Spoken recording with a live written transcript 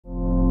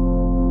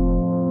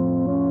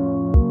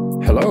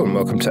Hello and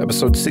welcome to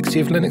episode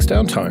 60 of Linux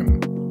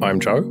Downtime. I'm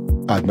Joe.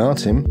 I'm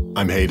Martin.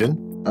 I'm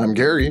Hayden. I'm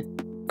Gary.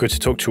 Good to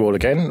talk to you all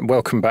again.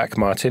 Welcome back,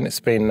 Martin. It's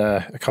been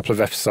a couple of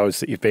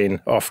episodes that you've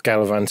been off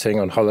gallivanting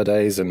on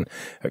holidays and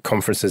at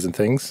conferences and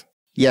things.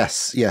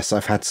 Yes,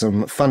 I've had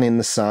some fun in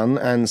the sun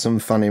and some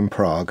fun in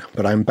Prague,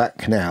 but I'm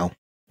back now.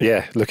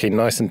 Yeah, looking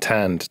nice and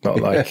tanned, not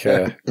like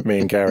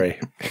me and Gary.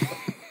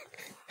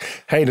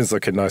 Hayden's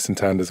looking nice and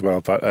tanned as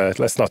well, but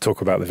let's not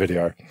talk about the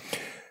video.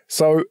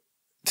 So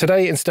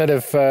today, instead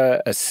of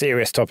a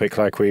serious topic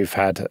like we've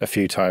had a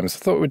few times, I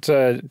thought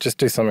we'd just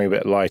do something a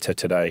bit lighter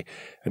today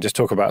and just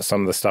talk about some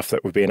of the stuff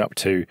that we've been up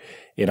to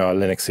in our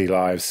Linuxy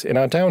lives, in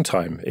our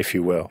downtime, if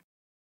you will.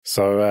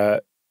 So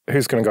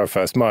who's going to go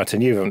first?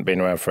 Martin, you haven't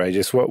been around for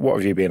ages. What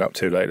have you been up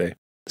to lately?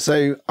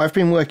 So I've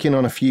been working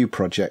on a few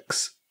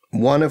projects,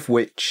 one of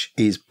which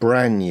is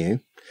brand new,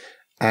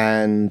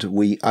 and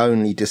we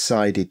only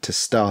decided to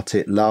start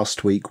it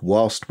last week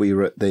whilst we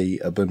were at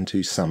the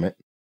Ubuntu Summit.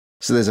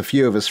 So there's a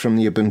few of us from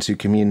the Ubuntu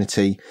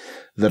community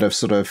that have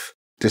sort of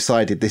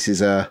decided this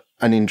is an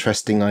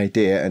interesting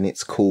idea, and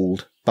it's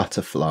called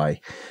Butterfly.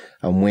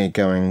 And we're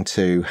going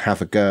to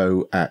have a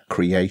go at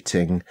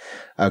creating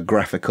a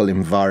graphical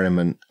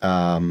environment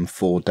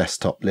for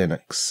desktop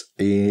Linux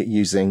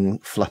using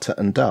Flutter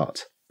and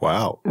Dart.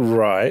 Wow.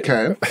 Right.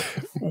 Okay.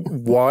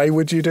 Why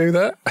would you do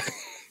that?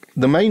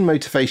 The main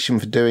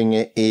motivation for doing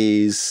it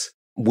is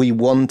we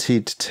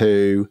wanted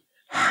to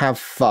have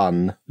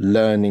fun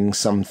learning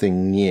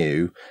something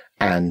new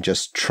and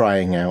just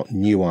trying out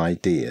new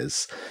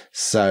ideas.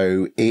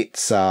 So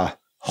it's a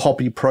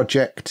hobby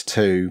project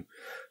to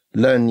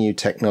learn new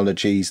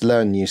technologies,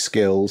 learn new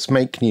skills,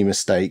 make new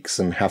mistakes,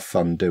 and have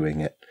fun doing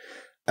it.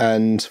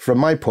 And from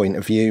my point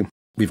of view,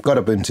 we've got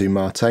Ubuntu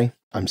Mate.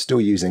 I'm still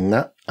using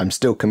that. I'm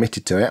still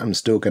committed to it. I'm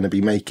still going to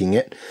be making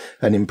it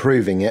and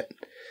improving it.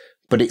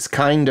 But it's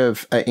kind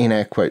of, in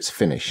air quotes,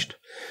 finished.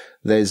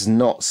 There's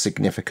not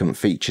significant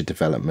feature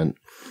development.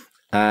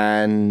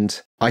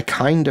 And I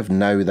kind of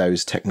know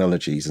those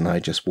technologies, and I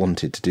just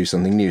wanted to do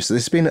something new. So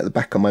this has been at the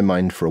back of my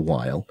mind for a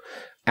while.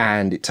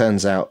 And it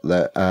turns out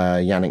that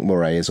Yannick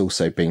Moret has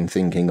also been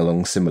thinking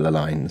along similar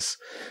lines.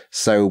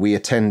 So we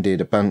attended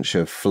a bunch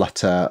of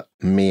Flutter,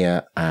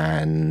 Mir,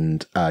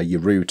 and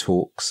Yaru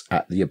talks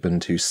at the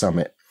Ubuntu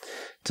Summit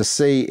to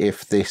see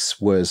if this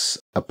was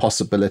a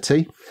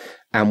possibility.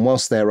 And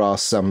whilst there are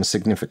some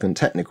significant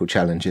technical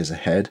challenges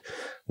ahead,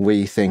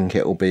 we think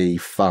it'll be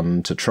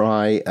fun to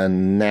try,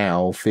 and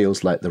now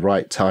feels like the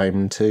right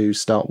time to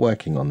start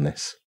working on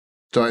this.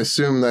 So I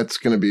assume that's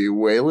going to be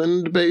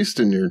Wayland-based,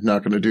 and you're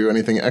not going to do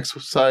anything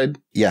X-side?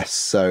 Yes,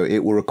 so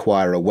it will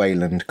require a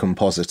Wayland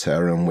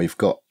compositor, and we've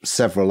got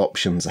several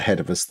options ahead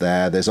of us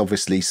there. There's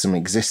obviously some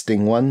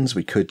existing ones.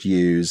 We could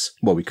use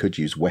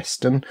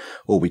Western,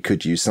 or we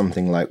could use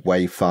something like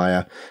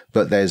Wayfire,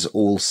 but there's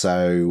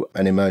also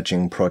an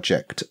emerging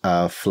project,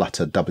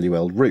 Flutter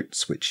WL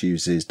Roots, which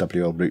uses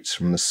WL Roots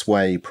from the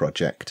Sway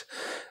project.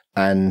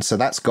 And so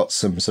that's got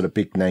some sort of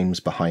big names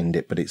behind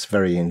it, but it's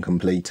very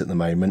incomplete at the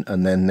moment.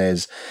 And then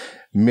there's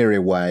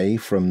Miriway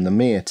from the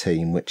Mir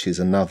team, which is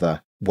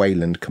another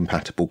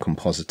Wayland-compatible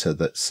compositor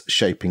that's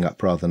shaping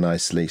up rather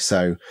nicely.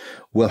 So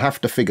we'll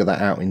have to figure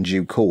that out in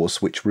due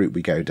course, which route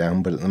we go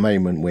down. But at the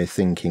moment, we're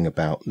thinking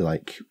about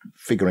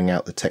figuring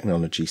out the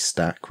technology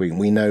stack.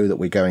 We know that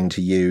we're going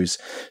to use.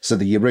 So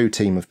the Yaru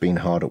team have been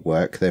hard at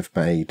work. They've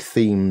made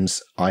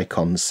themes,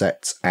 icon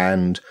sets,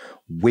 and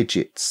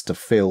widgets to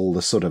fill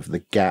the sort of the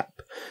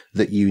gap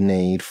that you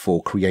need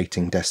for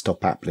creating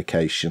desktop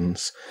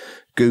applications.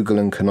 Google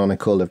and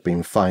Canonical have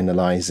been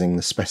finalizing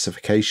the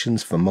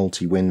specifications for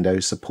multi-window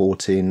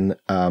support in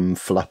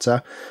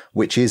Flutter,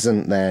 which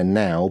isn't there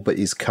now, but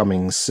is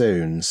coming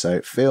soon. So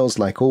it feels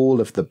like all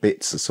of the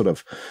bits are sort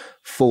of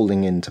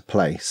falling into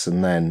place.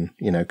 And then,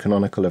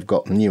 Canonical have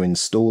got the new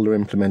installer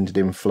implemented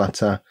in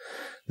Flutter.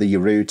 The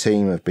Yaru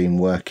team have been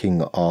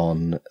working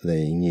on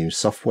the new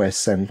software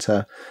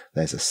center.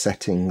 There's a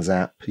settings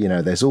app.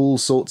 There's all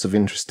sorts of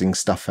interesting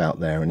stuff out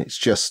there, and it's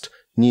just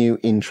new,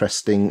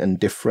 interesting, and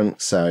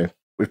different. So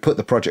we've put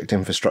the project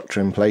infrastructure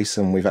in place,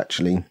 and we've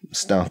actually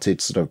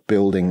started sort of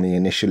building the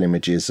initial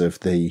images of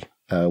the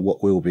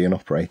what will be an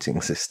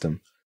operating system.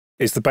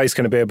 Is the base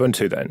going to be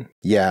Ubuntu then?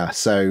 Yeah,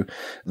 so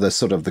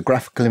the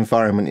graphical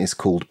environment is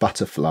called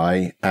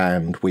Butterfly,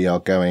 and we are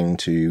going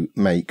to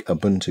make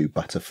Ubuntu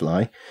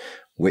Butterfly,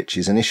 which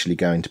is initially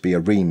going to be a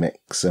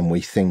remix, and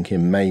we think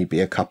in maybe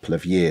a couple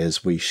of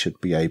years we should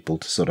be able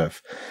to sort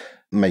of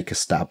make a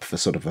stab for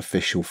sort of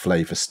official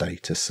flavor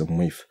status, and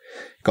we've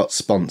got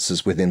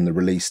sponsors within the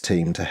release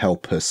team to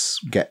help us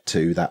get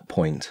to that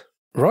point.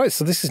 Right,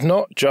 so this is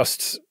not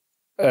just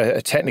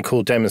a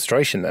technical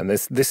demonstration then.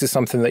 This is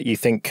something that you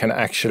think can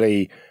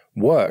actually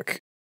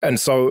work. And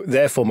so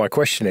therefore my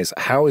question is,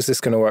 how is this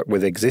going to work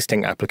with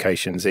existing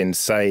applications in,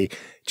 say,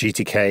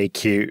 GTK,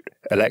 Qt,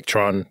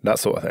 Electron, that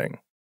sort of thing?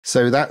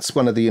 So that's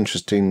one of the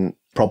interesting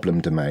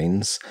problem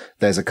domains.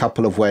 There's a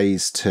couple of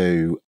ways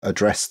to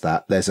address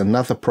that. There's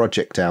another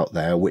project out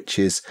there, which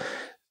is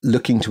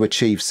looking to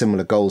achieve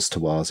similar goals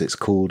to ours. It's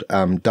called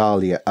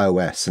Dahlia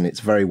OS, and it's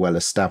very well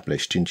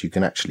established, and you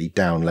can actually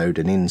download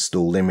and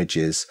install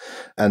images.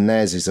 And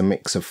theirs is a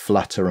mix of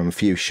Flutter and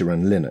Fuchsia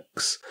and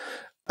Linux.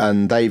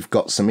 And they've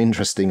got some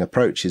interesting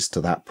approaches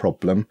to that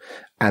problem,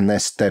 and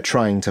they're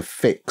trying to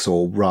fix,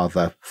 or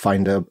rather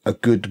find a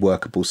good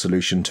workable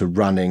solution to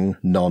running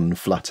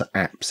non-Flutter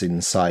apps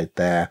inside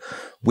their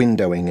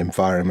windowing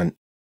environment.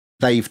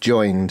 They've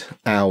joined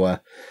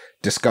our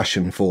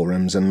discussion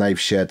forums, and they've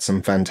shared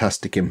some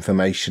fantastic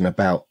information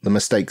about the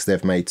mistakes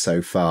they've made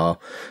so far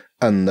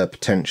and the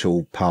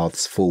potential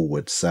paths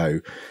forward. So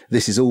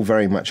this is all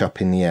very much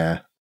up in the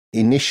air.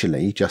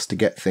 Initially, just to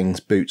get things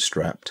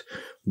bootstrapped,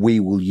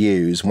 we will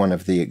use one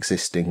of the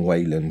existing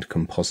Wayland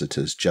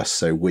compositors just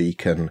so we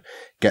can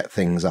get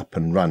things up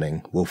and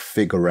running. We'll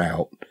figure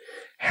out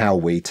how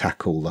we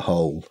tackle the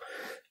whole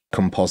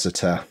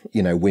compositor,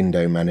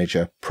 window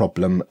manager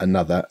problem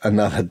another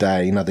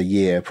day, another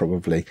year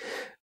probably.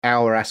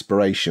 Our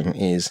aspiration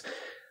is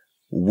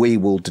we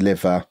will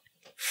deliver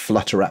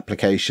Flutter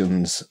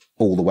applications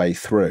all the way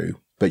through,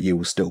 but you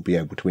will still be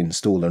able to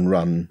install and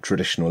run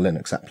traditional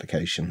Linux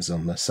applications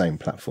on the same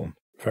platform.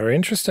 Very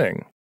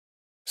interesting.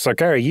 So,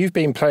 Gary, you've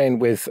been playing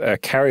with a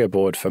carrier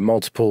board for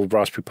multiple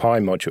Raspberry Pi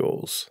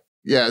modules.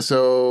 Yeah,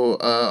 so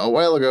a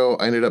while ago,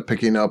 I ended up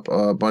picking up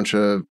a bunch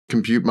of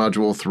Compute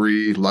Module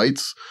 3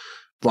 lights.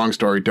 Long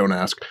story, don't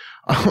ask.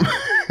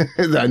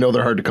 I know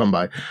they're hard to come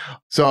by.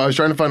 So I was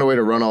trying to find a way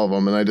to run all of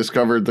them, and I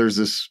discovered there's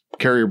this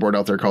carrier board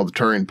out there called the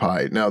Turing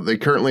Pi. Now, they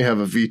currently have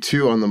a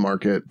V2 on the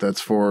market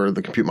that's for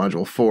the Compute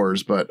Module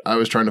 4s, but I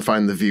was trying to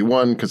find the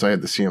V1 because I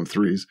had the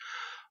CM3s.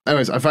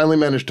 Anyways, I finally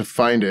managed to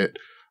find it,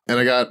 and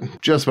I got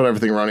just about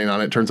everything running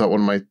on it. Turns out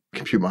one of my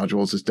compute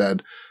modules is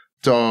dead.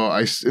 So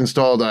I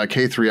installed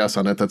K3S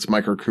on it. That's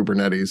micro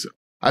Kubernetes.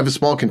 I have a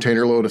small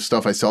container load of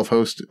stuff I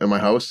self-host in my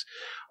house.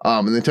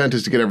 And the intent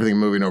is to get everything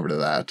moving over to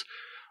that.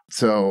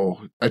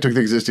 So I took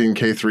the existing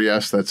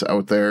K3S that's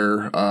out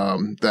there,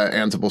 that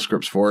Ansible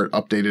scripts for it,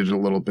 updated it a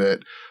little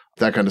bit,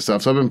 that kind of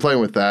stuff. So I've been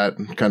playing with that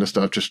kind of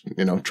stuff, just,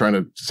 trying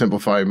to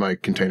simplify my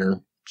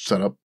container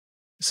setup.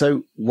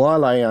 So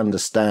while I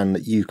understand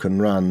that you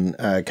can run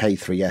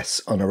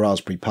K3S on a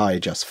Raspberry Pi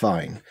just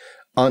fine,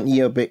 aren't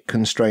you a bit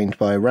constrained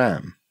by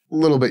RAM? A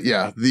little bit,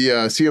 yeah. The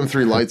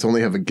CM3 lights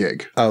only have a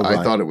gig. Oh, right.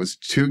 I thought it was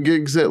 2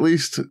 gigs at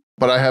least,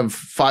 but I have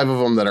 5 of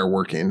them that are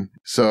working.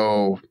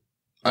 So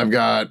I've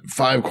got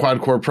 5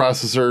 quad-core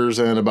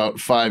processors and about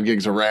 5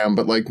 gigs of RAM,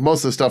 but like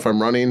most of the stuff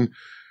I'm running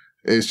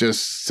is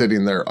just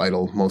sitting there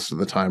idle most of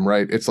the time,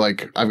 right? It's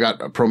like I've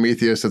got a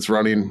Prometheus that's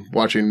running,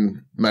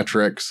 watching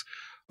metrics.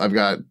 I've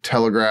got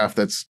Telegraph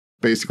that's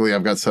basically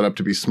I've got set up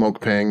to be smoke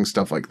ping,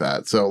 stuff like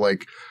that. So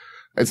like,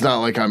 it's not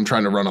like I'm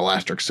trying to run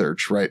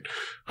Elasticsearch, right?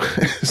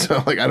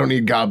 So like, I don't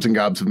need gobs and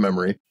gobs of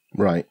memory.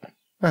 Right.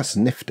 That's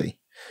nifty.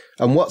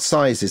 And what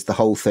size is the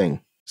whole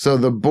thing? So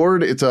the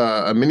board, it's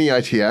a mini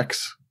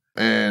ITX,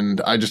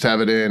 and I just have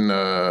it in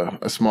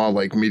a small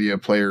like media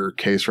player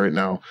case right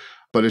now.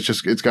 But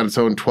it's got its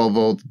own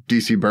 12-volt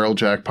DC barrel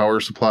jack power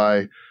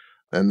supply,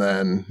 and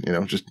then,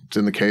 just it's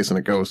in the case and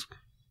it goes.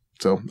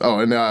 So,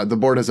 and the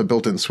board has a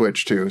built-in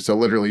switch too. So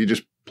literally you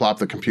just plop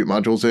the compute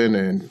modules in,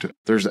 and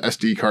there's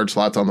SD card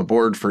slots on the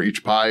board for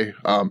each Pi.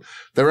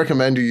 They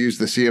recommend you use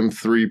the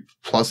CM3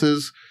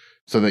 pluses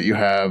so that you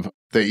have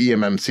the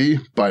eMMC,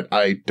 but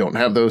I don't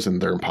have those,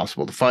 and they're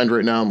impossible to find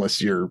right now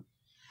unless you're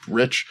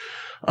rich.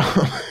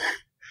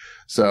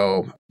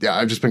 So yeah,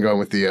 I've just been going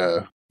with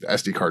the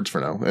SD cards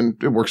for now,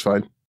 and it works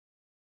fine.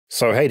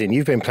 So, Hayden,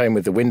 you've been playing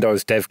with the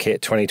Windows Dev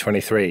Kit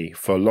 2023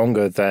 for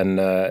longer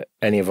than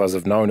any of us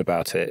have known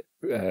about it.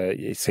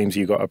 It seems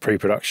you got a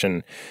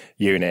pre-production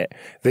unit.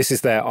 This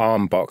is their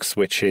ARM box,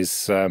 which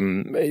is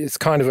it's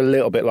kind of a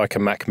little bit like a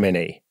Mac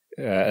Mini,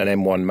 an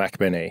M1 Mac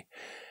Mini.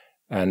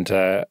 And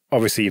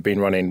obviously you've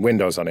been running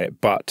Windows on it,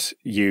 but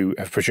you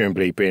have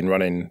presumably been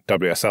running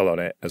WSL on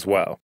it as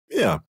well.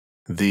 Yeah.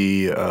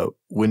 The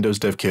Windows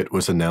Dev Kit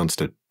was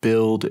announced at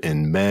Build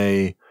in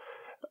May.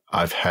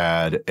 I've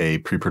had a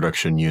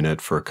pre-production unit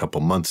for a couple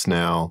months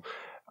now.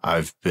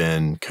 I've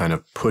been kind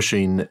of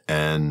pushing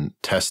and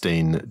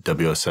testing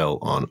WSL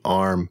on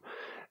ARM,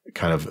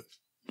 kind of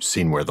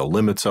seeing where the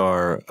limits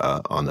are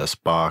on this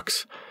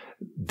box.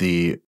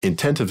 The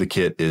intent of the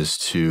kit is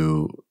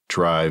to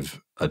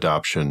drive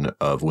adoption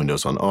of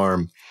Windows on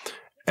ARM.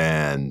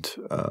 And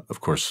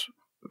of course,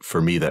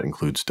 for me, that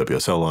includes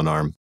WSL on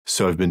ARM.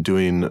 So I've been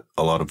doing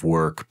a lot of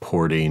work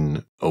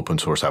porting open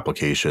source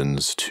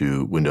applications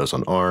to Windows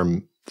on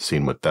ARM,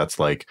 seeing what that's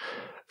like.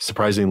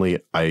 Surprisingly,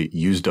 I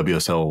use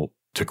WSL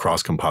to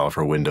cross-compile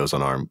for Windows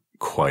on ARM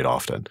quite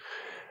often.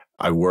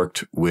 I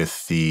worked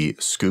with the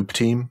Scoop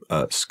team.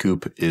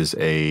 Scoop is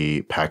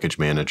a package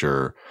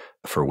manager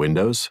for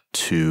Windows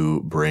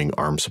to bring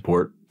ARM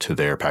support to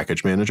their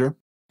package manager.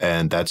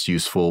 And that's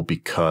useful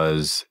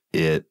because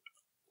it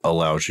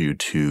allows you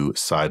to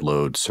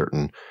sideload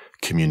certain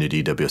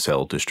community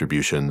WSL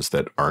distributions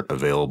that aren't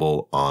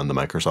available on the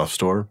Microsoft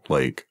Store,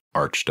 like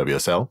Arch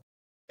WSL.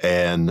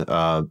 And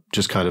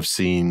just kind of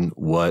seeing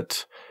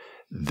what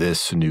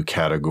this new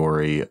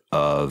category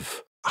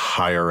of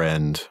higher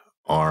end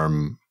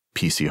ARM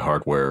PC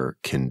hardware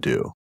can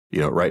do.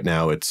 Right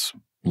now it's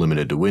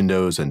limited to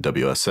Windows and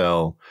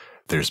WSL.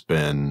 There's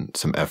been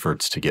some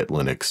efforts to get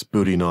Linux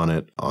booting on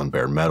it on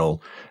bare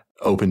metal.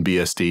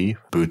 OpenBSD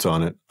boots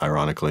on it,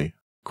 ironically,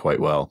 quite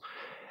well.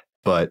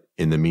 But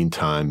in the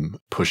meantime,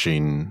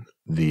 pushing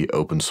the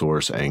open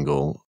source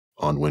angle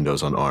on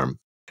Windows on ARM.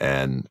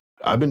 And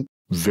I've been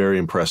very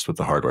impressed with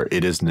the hardware.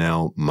 It is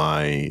now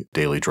my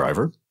daily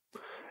driver,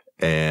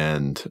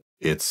 and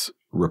it's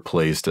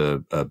replaced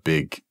a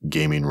big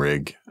gaming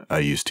rig I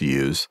used to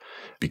use,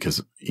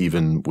 because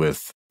even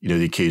with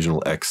the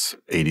occasional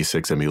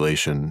x86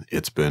 emulation,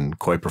 it's been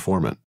quite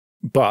performant.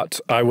 But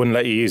I wouldn't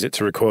let you use it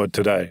to record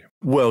today.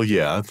 Well,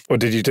 yeah. Or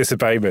did you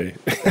disobey me?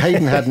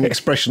 Hayden had an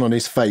expression on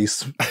his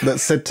face that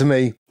said to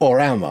me, or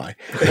am I?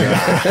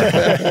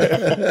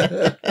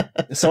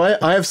 So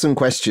I have some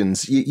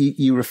questions.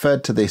 You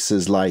referred to this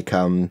as like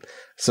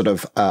sort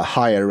of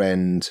higher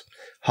end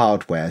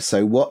hardware.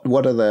 So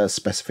what are the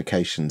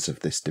specifications of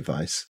this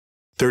device?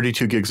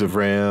 32 gigs of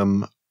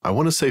RAM. I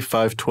want to say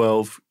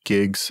 512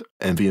 gigs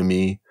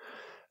NVMe.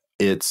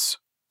 It's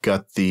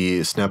got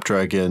the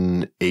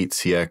Snapdragon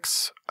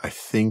 8CX, I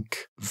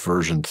think,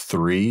 version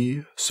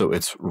 3. So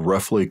it's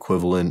roughly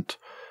equivalent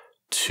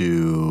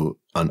to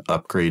an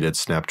upgraded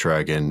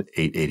Snapdragon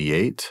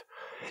 888.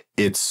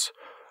 It's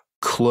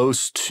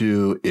close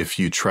to, if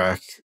you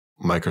track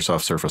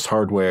Microsoft Surface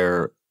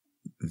hardware,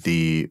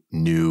 the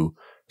new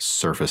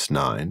Surface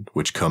 9,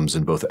 which comes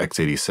in both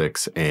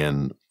x86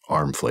 and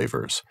ARM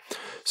flavors.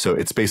 So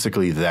it's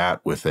basically that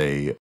with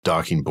a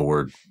docking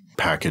board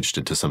packaged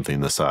into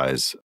something the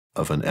size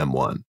of an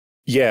M1.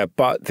 Yeah,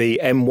 but the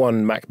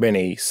M1 Mac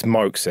Mini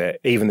smokes it.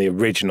 Even the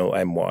original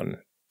M1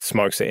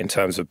 smokes it in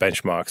terms of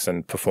benchmarks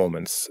and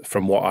performance,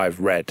 from what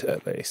I've read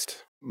at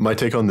least. My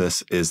take on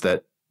this is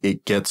that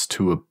it gets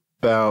to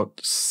about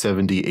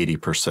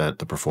 70-80%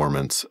 the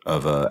performance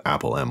of an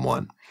Apple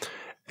M1.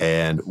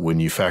 And when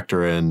you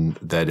factor in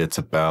that it's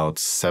about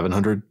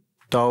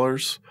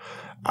 $700,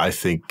 I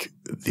think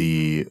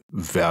the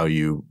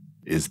value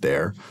is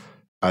there.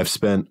 I've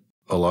spent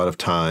a lot of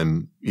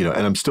time, and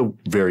I'm still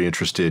very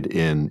interested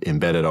in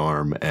embedded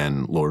ARM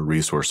and lower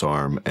resource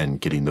ARM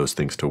and getting those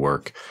things to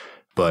work.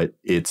 But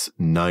it's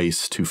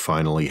nice to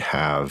finally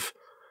have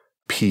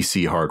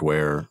PC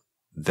hardware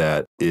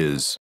that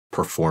is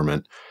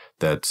performant,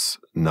 that's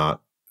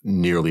not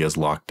nearly as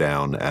locked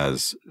down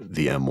as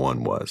the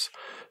M1 was.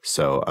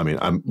 So, I mean,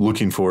 I'm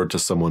looking forward to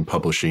someone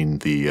publishing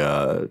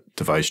the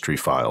device tree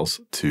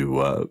files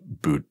to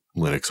boot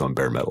Linux on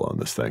bare metal on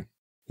this thing.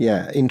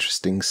 Yeah,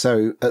 interesting.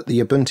 So at the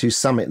Ubuntu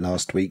Summit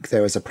last week,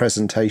 there was a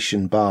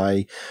presentation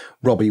by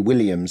Robbie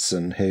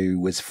Williamson,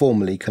 who was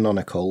formerly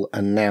Canonical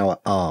and now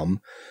at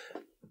ARM.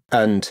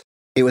 And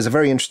it was a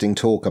very interesting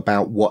talk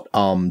about what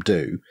ARM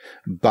do.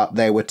 But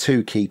there were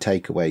two key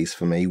takeaways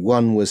for me.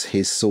 One was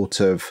his sort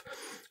of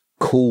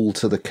call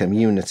to the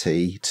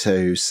community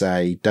to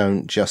say,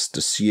 don't just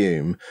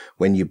assume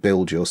when you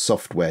build your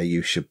software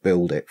you should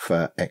build it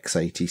for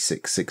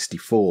x86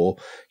 64,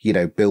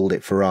 build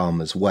it for ARM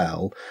as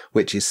well,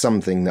 which is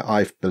something that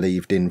I've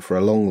believed in for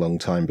a long, long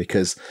time,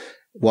 because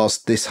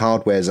whilst this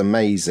hardware is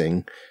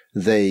amazing,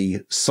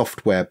 the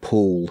software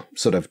pool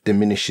sort of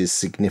diminishes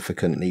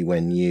significantly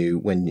when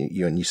you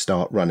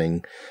start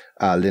running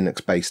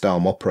Linux-based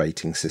ARM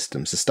operating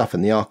systems. The stuff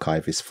in the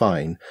archive is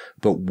fine,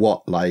 but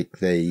what like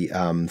the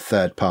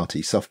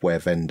third-party software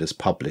vendors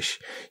publish,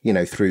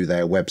 through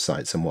their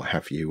websites and what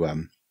have you,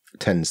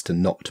 tends to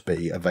not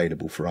be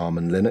available for ARM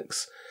and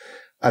Linux.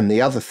 And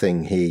the other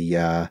thing he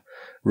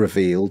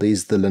revealed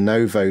is the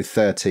Lenovo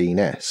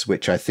 13S,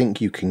 which I think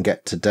you can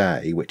get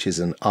today, which is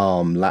an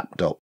ARM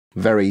laptop,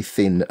 very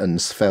thin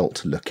and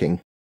svelte looking.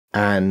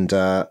 And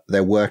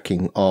they're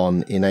working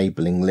on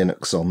enabling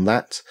Linux on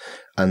that.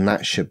 And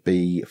that should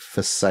be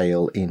for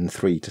sale in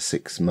 3 to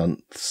 6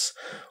 months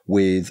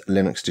with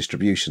Linux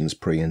distributions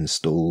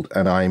pre-installed.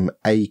 And I'm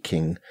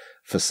aching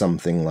for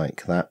something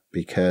like that,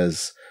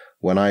 because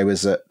when I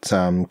was at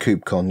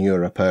KubeCon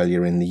Europe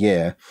earlier in the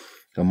year,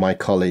 and my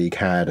colleague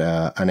had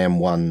an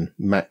M1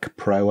 Mac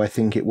Pro, I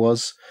think it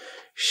was,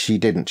 she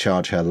didn't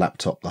charge her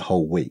laptop the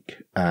whole week.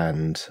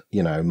 And,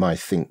 my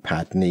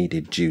ThinkPad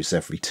needed juice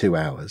every 2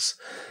 hours.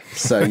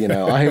 So,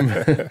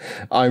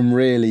 I'm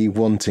really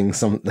wanting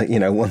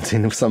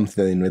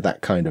something, with that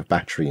kind of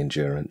battery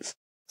endurance.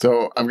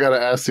 So I've got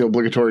to ask the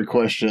obligatory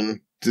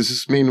question. Does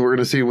this mean we're going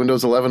to see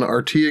Windows 11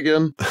 RT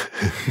again?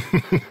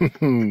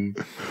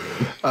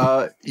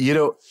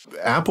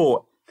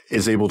 Apple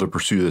is able to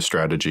pursue the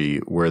strategy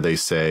where they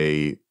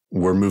say,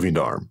 we're moving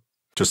to ARM.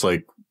 Just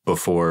like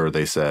before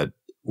they said,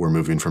 we're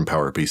moving from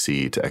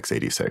PowerPC to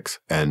x86.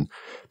 And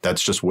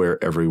that's just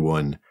where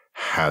everyone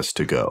has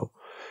to go.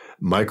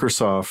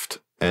 Microsoft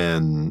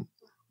and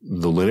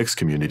the Linux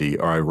community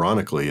are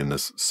ironically in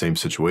this same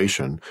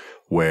situation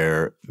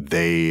where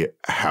they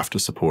have to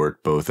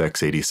support both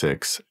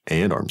x86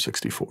 and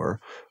ARM64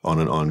 on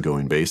an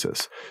ongoing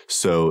basis.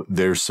 So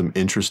there's some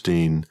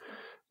interesting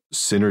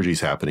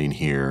synergies happening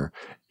here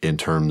in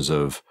terms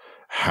of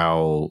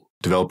how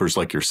developers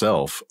like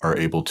yourself are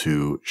able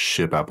to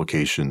ship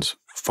applications,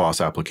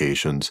 FOSS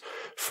applications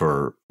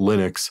for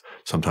Linux,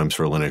 sometimes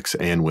for Linux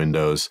and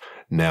Windows,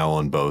 now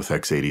on both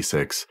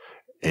x86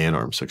 and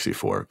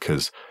ARM64.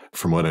 Because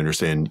from what I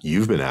understand,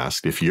 you've been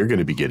asked if you're going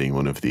to be getting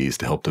one of these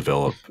to help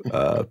develop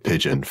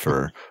Pigeon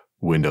for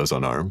Windows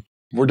on ARM.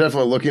 We're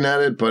definitely looking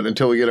at it, but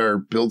until we get our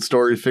build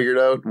story figured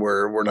out,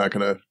 we're not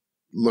going to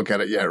look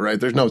at it yet, right?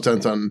 There's no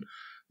sense on,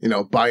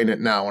 buying it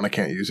now when I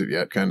can't use it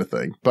yet kind of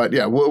thing. But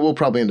yeah, we'll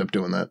probably end up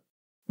doing that.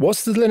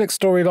 What's the Linux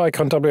story like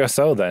on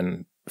WSL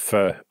then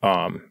for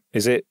ARM?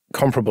 Is it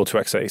comparable to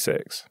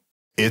x86?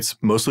 It's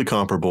mostly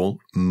comparable.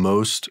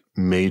 Most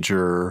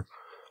major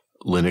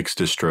Linux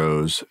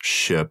distros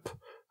ship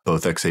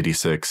both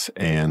x86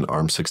 and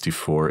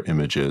ARM64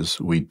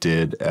 images. We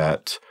did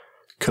at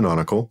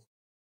Canonical.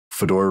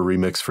 Fedora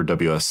Remix for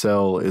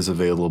WSL is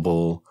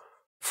available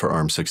for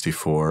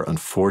ARM64.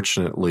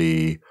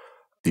 Unfortunately,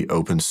 the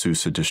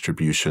OpenSUSE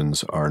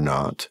distributions are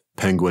not.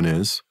 Penguin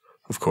is,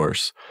 of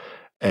course,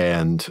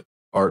 and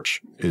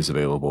Arch is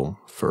available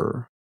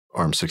for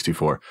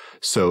ARM64.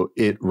 So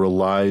it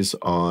relies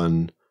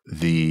on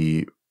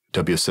the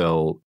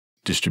WSL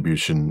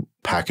distribution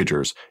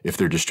packagers, if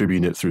they're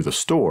distributing it through the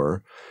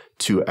store,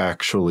 to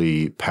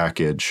actually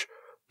package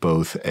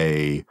both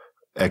a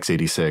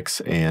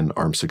x86 and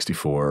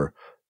ARM64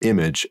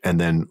 image. And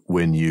then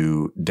when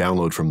you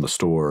download from the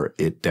store,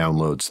 it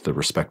downloads the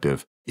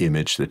respective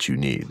image that you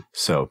need.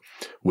 So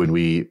when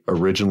we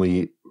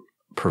originally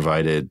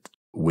provided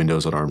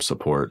Windows on ARM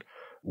support,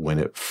 when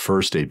it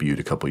first debuted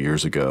a couple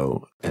years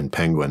ago in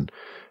Penguin,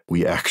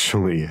 we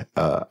actually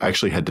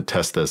had to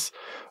test this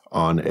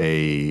on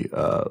a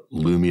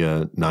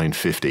Lumia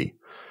 950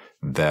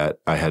 that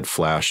I had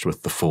flashed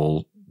with the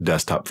full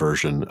desktop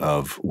version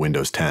of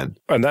Windows 10.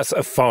 And that's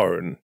a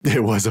phone.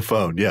 It was a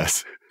phone,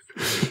 yes.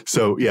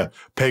 So yeah,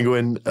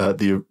 Penguin,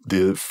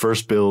 the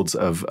first builds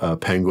of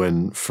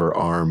Penguin for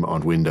ARM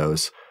on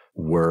Windows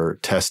were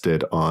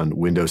tested on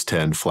Windows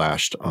 10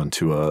 flashed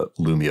onto a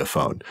Lumia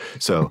phone.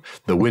 So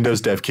the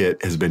Windows Dev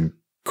Kit has been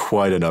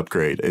quite an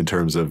upgrade in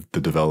terms of the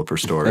developer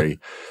story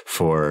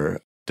for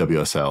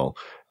WSL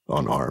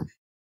on ARM.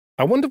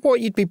 I wonder what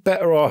you'd be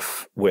better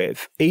off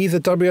with, either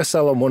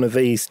WSL on one of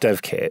these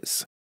dev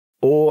kits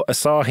or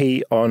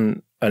Asahi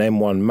on an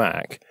M1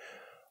 Mac,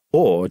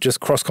 or just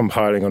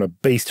cross-compiling on a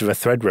beast of a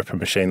Threadripper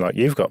machine like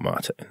you've got,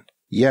 Martin.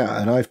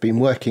 Yeah, and I've been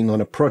working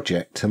on a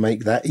project to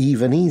make that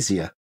even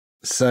easier.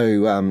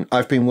 So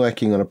I've been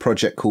working on a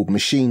project called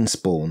Machine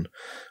Spawn,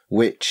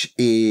 which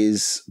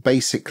is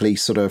basically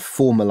sort of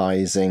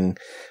formalizing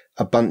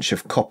a bunch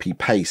of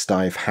copy-paste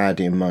I've had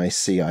in my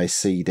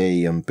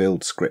CI/CD and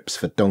build scripts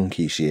for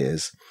donkey's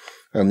years.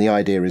 And the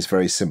idea is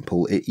very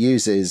simple. It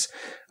uses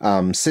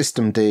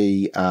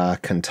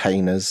systemd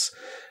containers,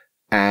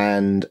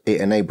 and it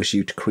enables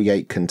you to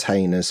create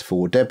containers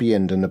for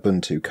Debian and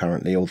Ubuntu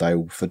currently,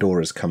 although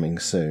Fedora's coming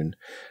soon,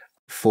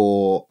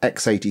 for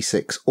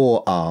x86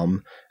 or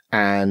ARM.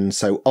 And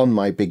so on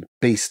my big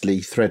beastly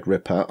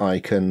Threadripper, I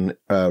can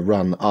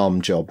run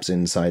ARM jobs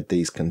inside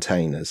these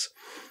containers.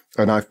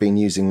 And I've been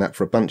using that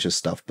for a bunch of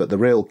stuff. But the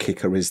real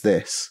kicker is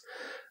this.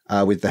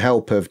 With the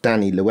help of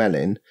Danny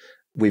Llewellyn,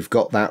 we've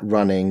got that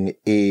running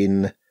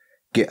in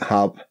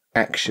GitHub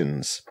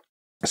Actions.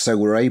 So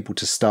we're able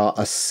to start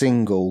a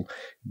single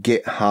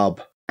GitHub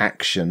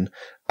action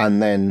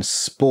and then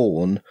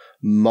spawn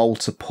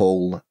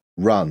multiple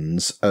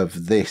runs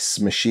of this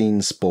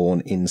machine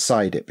spawn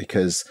inside it,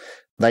 because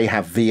they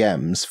have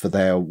VMs for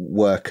their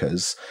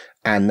workers,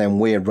 and then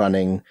we're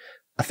running,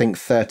 I think,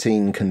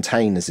 13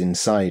 containers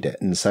inside it.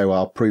 And so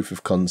our proof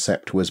of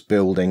concept was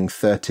building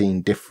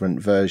 13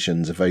 different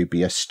versions of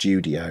OBS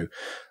Studio,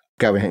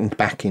 going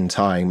back in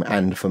time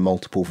and for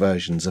multiple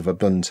versions of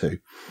Ubuntu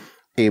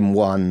in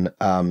one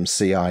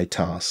CI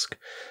task.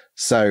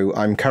 So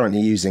I'm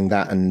currently using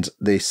that and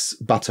this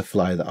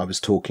butterfly that I was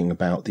talking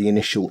about, the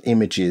initial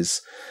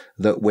images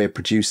that we're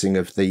producing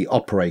of the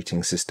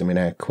operating system in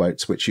air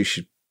quotes, which you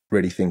should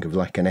really think of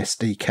like an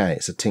SDK.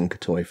 It's a tinker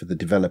toy for the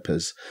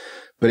developers,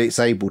 but it's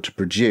able to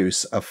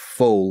produce a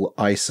full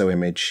ISO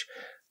image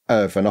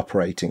of an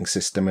operating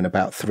system in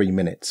about 3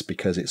 minutes,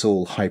 because it's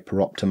all hyper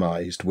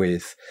optimized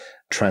with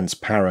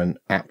transparent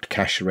apt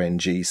cacher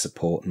ng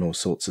support and all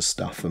sorts of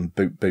stuff, and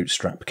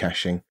bootstrap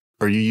caching.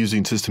 Are you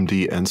using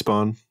systemd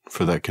nspawn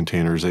for that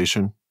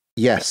containerization?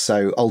 Yes,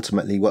 so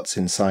ultimately what's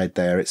inside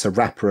there, it's a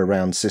wrapper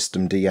around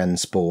systemd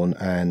nspawn,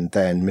 and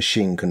then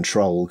machine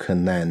control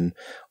can then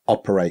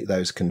operate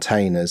those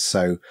containers.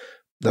 So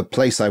the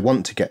place I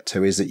want to get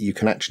to is that you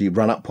can actually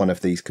run up one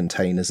of these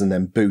containers and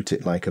then boot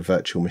it like a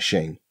virtual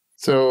machine.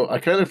 So I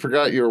kind of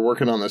forgot you were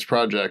working on this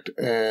project,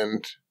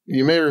 and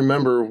you may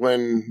remember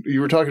when you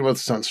were talking about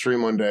this on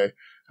stream one day,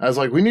 I was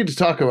like, we need to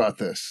talk about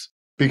this,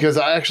 because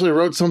I actually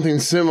wrote something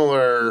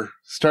similar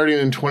starting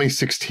in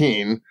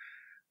 2016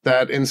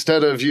 that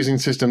instead of using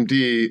systemd,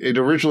 it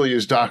originally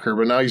used Docker,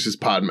 but now uses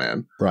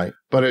Podman. Right.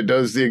 But it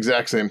does the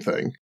exact same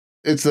thing.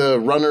 It's a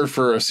runner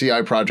for a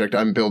CI project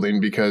I'm building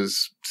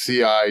because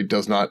CI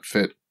does not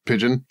fit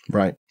Pigeon.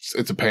 Right.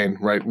 It's a pain,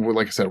 right?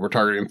 Like I said, we're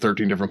targeting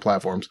 13 different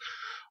platforms.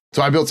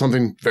 So I built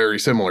something very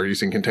similar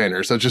using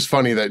containers. So it's just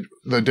funny that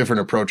the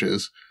different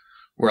approaches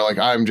where like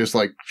I'm just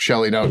like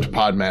shelling out to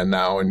Podman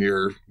now and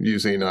you're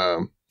using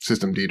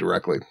systemd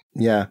directly.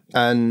 Yeah.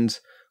 And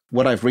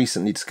what I've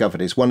recently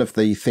discovered is one of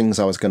the things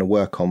I was going to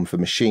work on for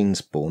machine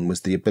spawn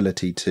was the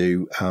ability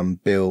to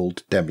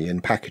build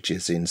Debian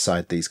packages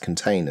inside these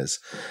containers.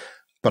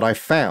 But I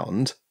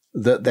found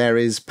that there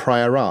is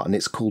prior art, and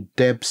it's called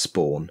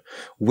DebSpawn,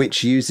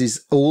 which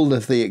uses all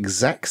of the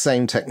exact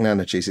same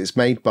technologies. It's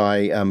made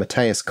by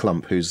Matthias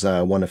Klump, who's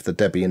one of the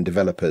Debian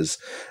developers,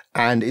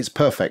 and it's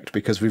perfect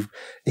because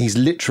he's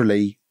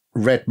literally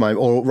read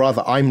or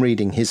rather I'm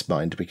reading his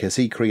mind because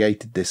he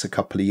created this a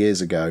couple of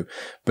years ago,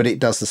 but it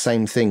does the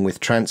same thing with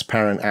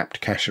transparent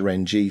apt cacher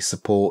ng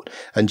support,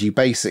 and you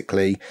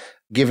basically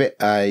give it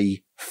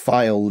a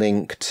file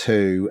link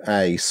to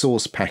a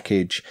source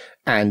package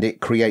and it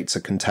creates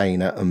a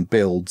container and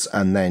builds,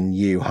 and then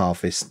you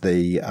harvest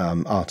the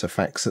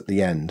artifacts at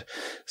the end.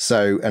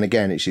 So, and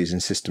again, it's using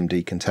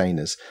systemd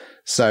containers.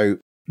 So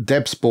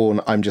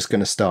DebSpawn I'm just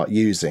going to start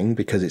using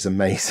because it's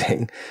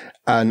amazing,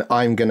 and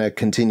I'm going to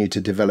continue to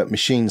develop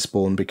machine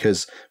spawn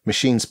because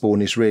machine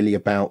spawn is really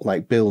about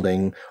like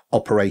building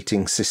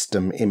operating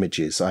system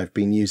images. I've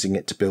been using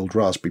it to build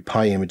Raspberry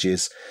Pi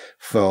images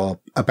for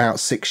about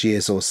 6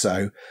 years or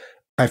so.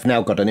 I've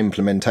now got an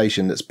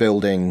implementation that's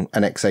building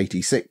an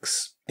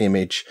x86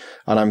 image,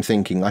 and I'm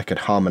thinking I could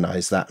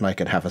harmonize that and I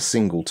could have a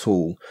single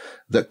tool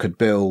that could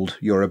build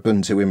your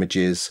Ubuntu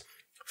images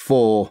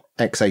for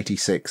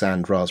x86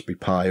 and Raspberry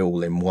Pi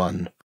all in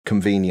one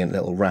convenient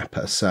little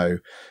wrapper. So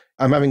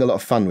I'm having a lot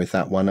of fun with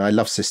that one. I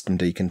love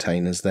systemd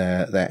containers.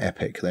 They're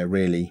epic. They're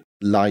really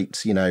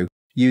light. You know,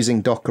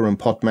 using Docker and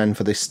Podman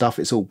for this stuff,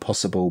 it's all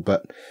possible,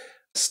 but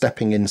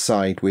stepping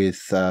inside with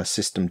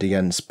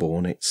systemd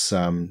spawn,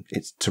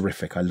 it's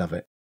terrific. I love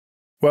it.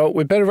 Well,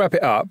 we'd better wrap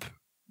it up,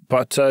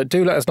 but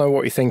do let us know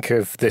what you think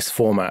of this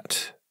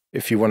format.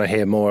 If you want to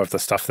hear more of the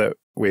stuff that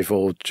we've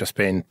all just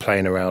been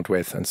playing around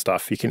with and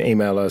stuff, you can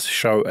email us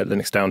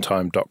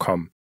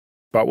show@linuxdowntime.com.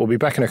 But we'll be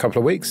back in a couple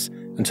of weeks.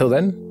 Until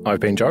then, I've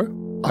been Joe.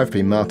 I've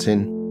been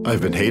Martin.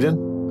 I've been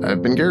Hayden.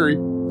 I've been Gary.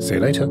 See you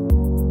later.